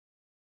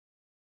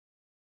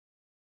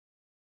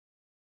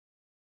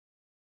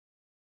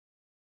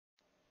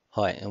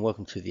Hi and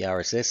welcome to the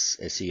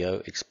RSS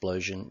SEO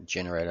Explosion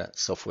Generator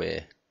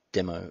software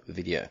demo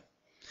video.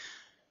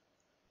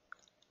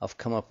 I've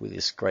come up with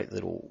this great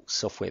little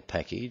software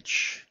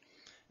package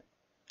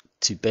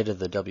to better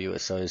the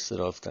WSOs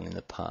that I've done in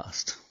the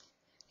past.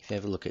 If you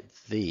have a look at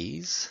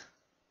these,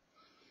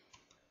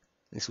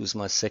 this was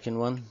my second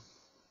one.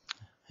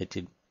 It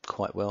did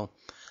quite well.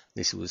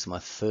 This was my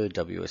third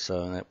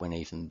WSO and that went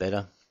even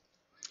better.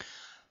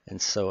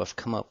 And so I've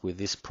come up with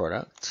this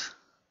product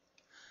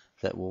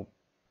that will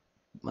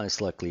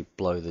most likely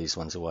blow these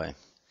ones away.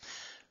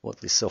 What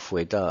this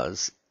software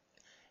does,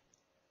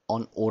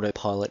 on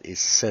autopilot, is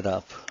set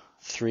up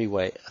a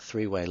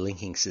three-way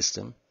linking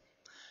system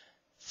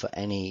for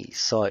any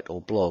site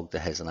or blog that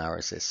has an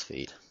RSS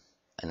feed,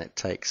 and it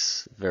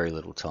takes very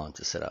little time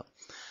to set up.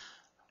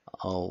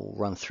 I'll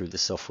run through the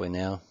software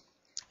now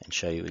and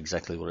show you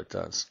exactly what it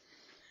does.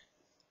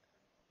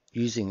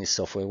 Using this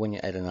software, when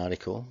you add an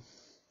article,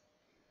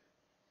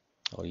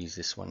 I'll use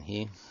this one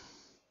here.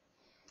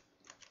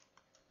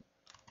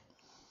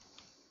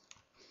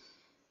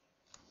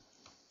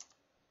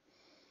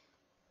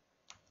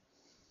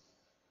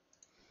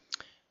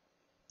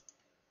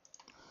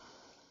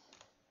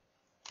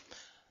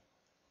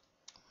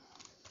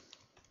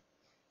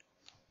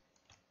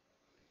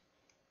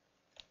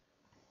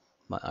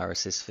 My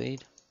RSS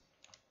feed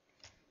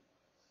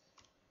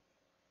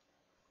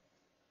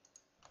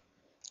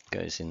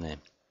goes in there.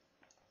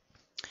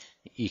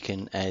 You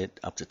can add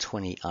up to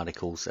 20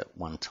 articles at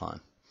one time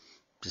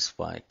just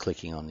by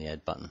clicking on the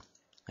add button.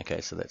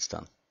 Okay, so that's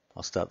done.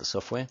 I'll start the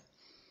software.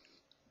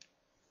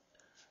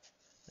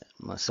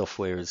 My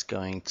software is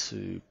going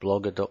to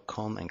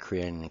blogger.com and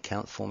create an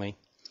account for me.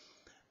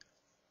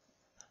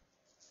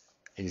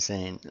 It is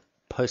then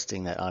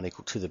posting that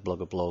article to the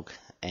Blogger blog,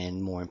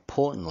 and more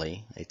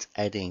importantly, it's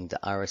adding the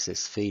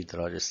RSS feed that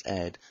I just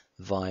add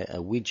via a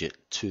widget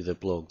to the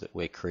blog that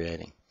we're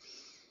creating.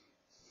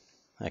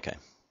 Okay,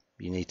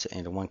 you need to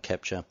enter one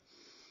captcha.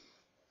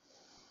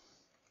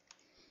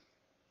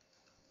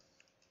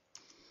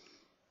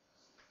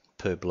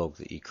 Per blog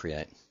that you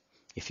create.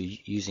 If you're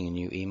using a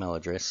new email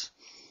address,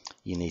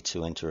 you need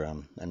to enter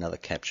another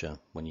captcha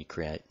when you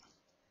create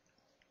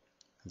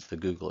the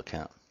Google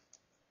account.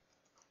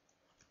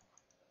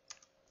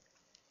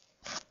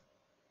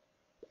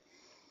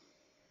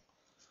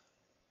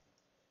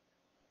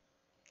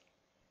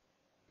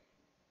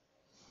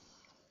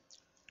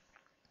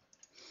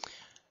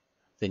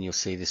 Then you'll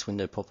see this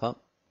window pop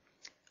up.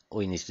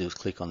 All you need to do is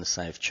click on the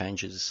Save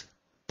Changes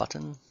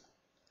button.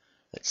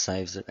 That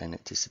saves it and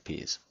it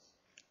disappears.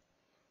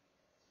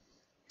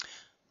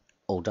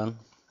 All done.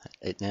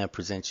 It now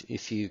presents,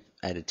 if you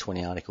added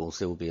 20 articles,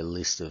 there will be a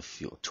list of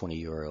your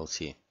 20 URLs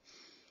here.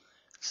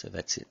 So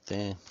that's it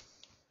there.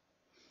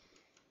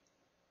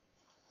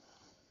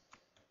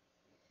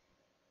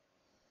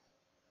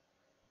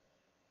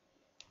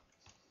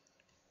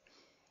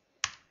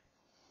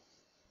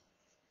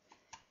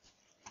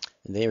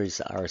 And there is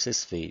the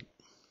RSS feed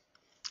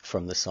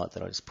from the site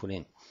that I just put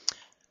in.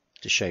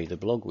 To show you the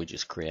blog we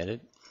just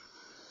created,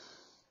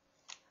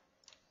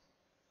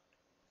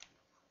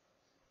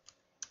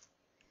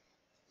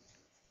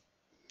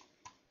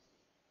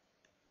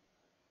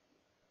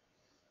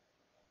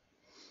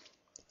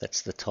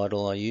 that's the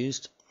title I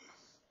used.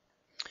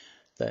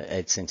 The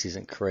AdSense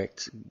isn't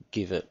correct.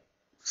 Give it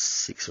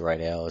 6 or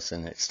 8 hours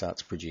and it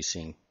starts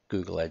producing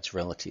Google Ads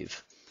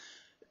relative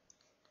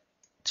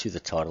to the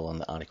title on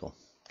the article.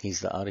 Here's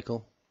the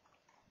article.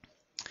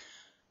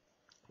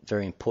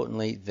 Very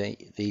importantly,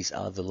 these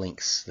are the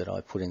links that I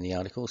put in the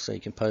article, so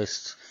you can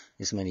post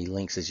as many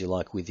links as you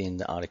like within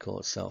the article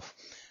itself.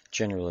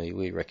 Generally,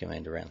 we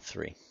recommend around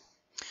 3.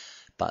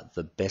 But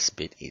the best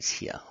bit is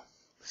here.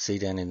 See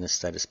down in the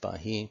status bar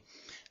here,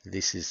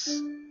 this is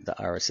the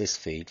RSS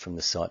feed from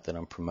the site that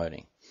I'm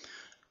promoting.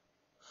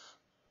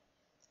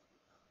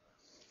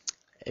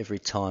 Every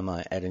time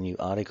I add a new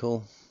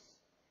article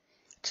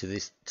to the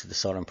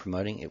site I'm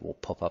promoting, it will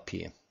pop up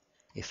here.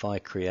 If I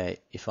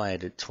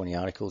added 20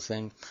 articles,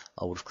 then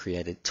I would have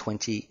created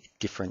 20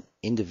 different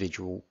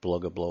individual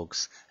Blogger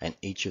blogs, and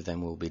each of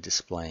them will be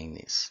displaying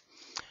this.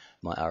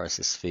 My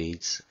RSS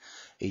feeds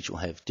each will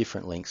have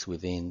different links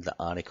within the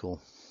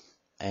article,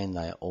 and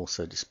they are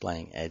also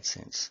displaying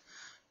AdSense.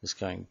 Just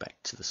going back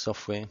to the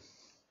software.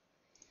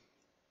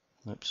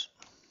 Oops.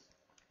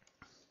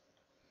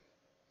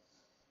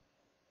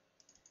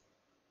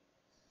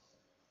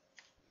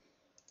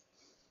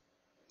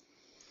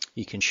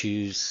 You can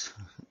choose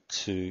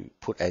to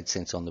put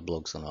AdSense on the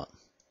blogs or not.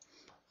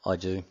 I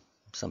do.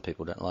 Some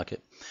people don't like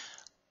it.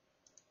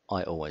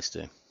 I always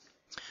do.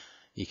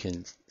 You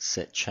can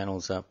set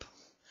channels up.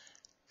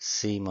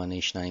 See my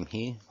niche name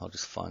here. I'll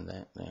just find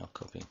that now.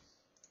 Copy.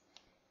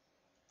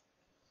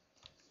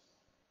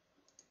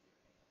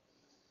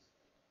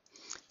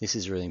 This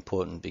is really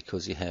important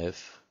because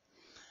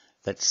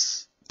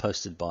that's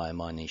posted by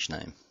my niche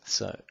name.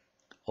 So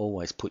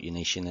always put your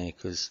niche in there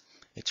because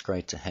it's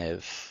great to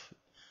have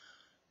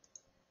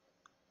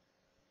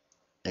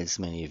as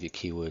many of your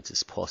keywords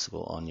as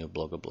possible on your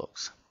Blogger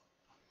blogs.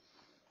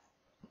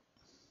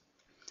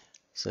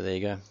 So there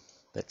you go,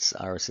 that's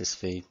RSS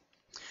feed.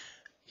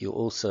 You'll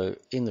also,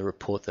 in the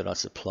report that I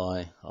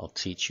supply, I'll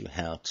teach you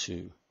how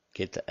to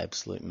get the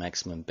absolute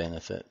maximum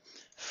benefit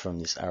from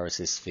this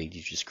RSS feed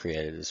you just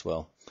created as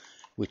well,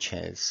 which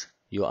has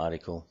your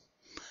article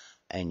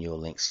and your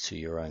links to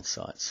your own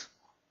sites.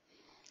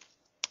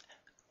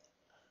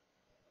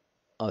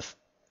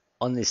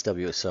 On this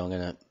WSO, I'm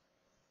going to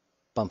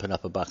bump it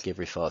up $1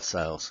 every 5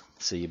 sales,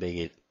 so you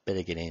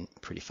better get in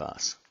pretty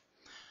fast.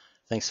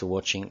 Thanks for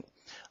watching.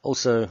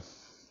 Also,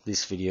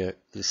 this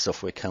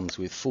software comes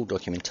with full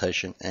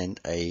documentation and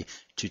a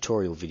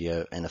tutorial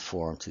video and a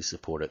forum to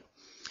support it.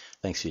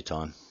 Thanks for your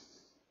time.